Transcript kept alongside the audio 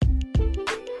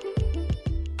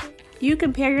Do you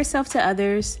compare yourself to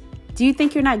others? Do you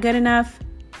think you're not good enough?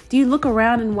 Do you look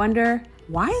around and wonder,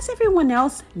 why is everyone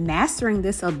else mastering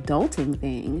this adulting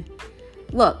thing?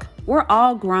 Look, we're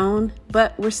all grown,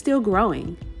 but we're still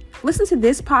growing. Listen to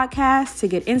this podcast to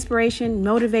get inspiration,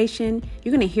 motivation.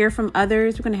 You're going to hear from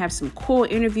others. We're going to have some cool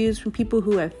interviews from people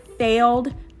who have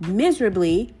failed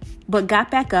miserably, but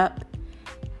got back up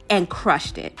and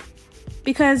crushed it.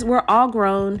 Because we're all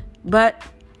grown, but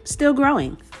still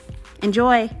growing.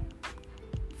 Enjoy.